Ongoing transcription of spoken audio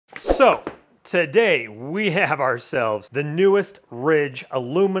So today we have ourselves the newest Ridge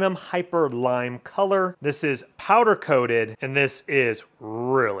aluminum hyper lime color. This is powder coated and this is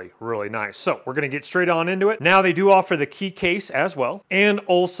really nice. So we're gonna get straight on into it. Now they do offer the key case as well and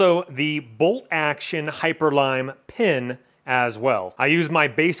also the bolt action hyper lime pin as well. I use my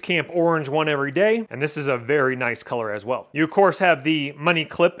Basecamp orange one every day, and this is a very nice color as well. You of course have the money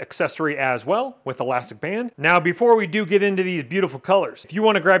clip accessory as well with elastic band. Now before we do get into these beautiful colors, if you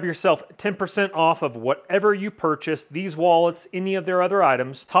want to grab yourself 10% off of whatever you purchase, these wallets, any of their other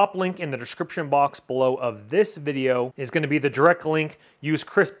items, top link in the description box below of this video is going to be the direct link. Use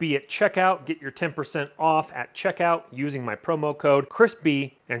ChrisB at checkout, get your 10% off at checkout using my promo code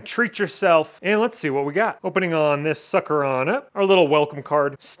ChrisB and treat yourself. And let's see what we got. Opening on this sucker on up, our little welcome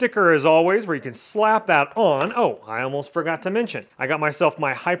card sticker as always, where you can slap that on. Oh, I almost forgot to mention, I got myself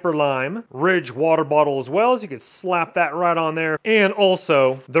my Hyper Lime Ridge water bottle as well, so you can slap that right on there. And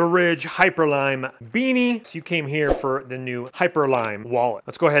also the Ridge Hyper Lime beanie. So you came here for the new Hyper Lime wallet.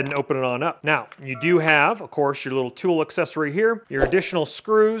 Let's go ahead and open it on up. Now, you do have, of course, your little tool accessory here, your additional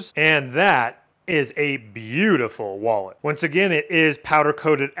screws, and that is a beautiful wallet. Once again, it is powder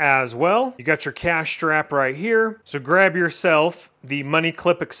coated as well. You got your cash strap right here. So grab yourself the money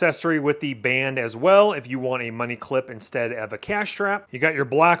clip accessory with the band as well if you want a money clip instead of a cash strap. You got your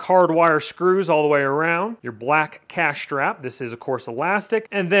black hardwire screws all the way around, your black cash strap. This is of course elastic,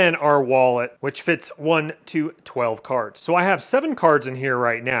 and then our wallet, which fits 1 to 12 cards. So I have 7 cards in here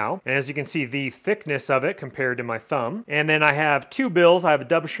right now, and as you can see the thickness of it compared to my thumb. And then I have 2 bills. I have a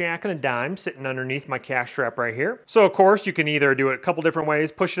double shack and a dime sitting underneath my cash strap right here. So of course you can either do it a couple different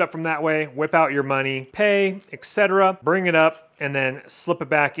ways, push it up from that way, whip out your money, pay, etc., bring it up, and then slip it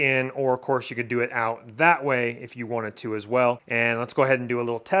back in, or of course you could do it out that way if you wanted to as well. And let's go ahead and do a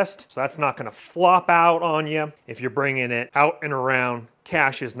little test. So that's not gonna flop out on you if you're bringing it out and around.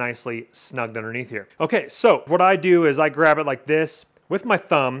 Cash is nicely snugged underneath here. Okay, so what I do is I grab it like this with my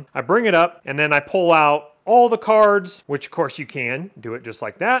thumb, I bring it up, and then I pull out all the cards, which of course you can do it just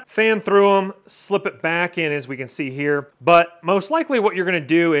like that. Fan through them, slip it back in as we can see here. But most likely what you're gonna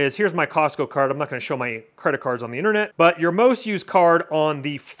do is, here's my Costco card. I'm not gonna show my credit cards on the internet, but your most used card on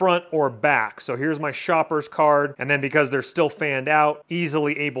the front or back. So here's my shopper's card. And then because they're still fanned out,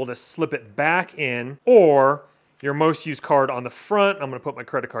 easily able to slip it back in, or your most used card on the front. I'm gonna put my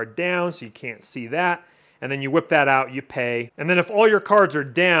credit card down so you can't see that. And then you whip that out, you pay. And then if all your cards are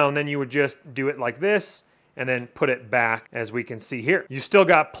down, then you would just do it like this and then put it back as we can see here. You still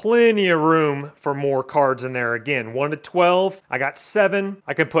got plenty of room for more cards in there. Again, 1 to 12, I got 7.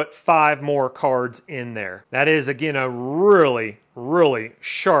 I can put 5 more cards in there. That is, again, a really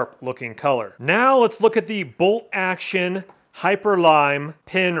sharp looking color. Now let's look at the bolt action Hyper Lime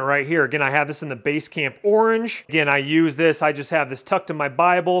pin right here. Again, I have this in the Basecamp orange. Again, I use this. I just have this tucked in my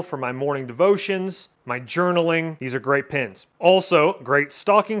Bible for my morning devotions, my journaling. These are great pins. Also, great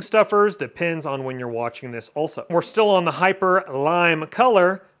stocking stuffers. Depends on when you're watching this also. We're still on the Hyper Lime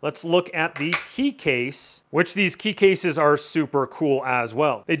color. Let's look at the key case, which these key cases are super cool as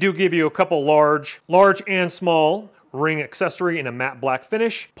well. They do give you a couple large and small ring accessory in a matte black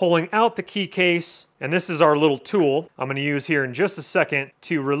finish. Pulling out the key case, and this is our little tool I'm going to use here in just a second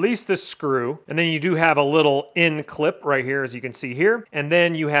to release this screw. And then you do have a little end clip right here, as you can see here. And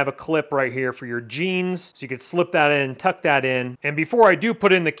then you have a clip right here for your jeans, so you could slip that in, tuck that in. And before I do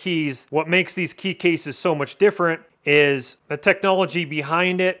put in the keys, what makes these key cases so much different is the technology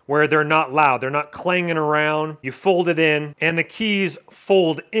behind it, where they're not loud, they're not clanging around. You fold it in and the keys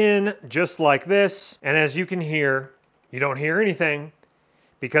fold in just like this. And as you can hear, you don't hear anything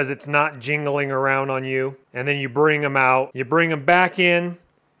because it's not jingling around on you. And then you bring them out, you bring them back in,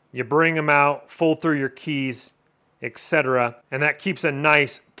 you bring them out, fold through your keys, etc. And that keeps a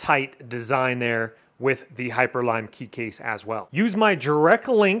nice tight design there with the Hyper Lime key case as well. Use my direct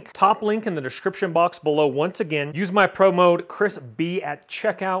link, top link in the description box below. Once again, use my promo code ChrisB at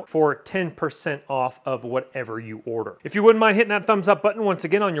checkout for 10% off of whatever you order. If you wouldn't mind hitting that thumbs up button once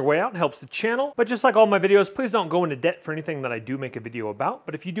again on your way out, it helps the channel. But just like all my videos, please don't go into debt for anything that I do make a video about.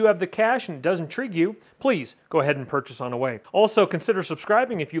 But if you do have the cash and it does intrigue you, please go ahead and purchase on away. Also, consider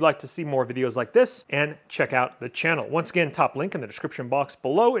subscribing if you'd like to see more videos like this, and check out the channel. Once again, top link in the description box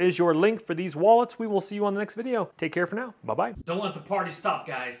below is your link for these wallets. We will see you on the next video. Take care for now. Bye-bye. Don't let the party stop,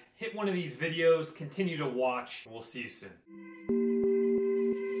 guys. Hit one of these videos, continue to watch, and we'll see you soon.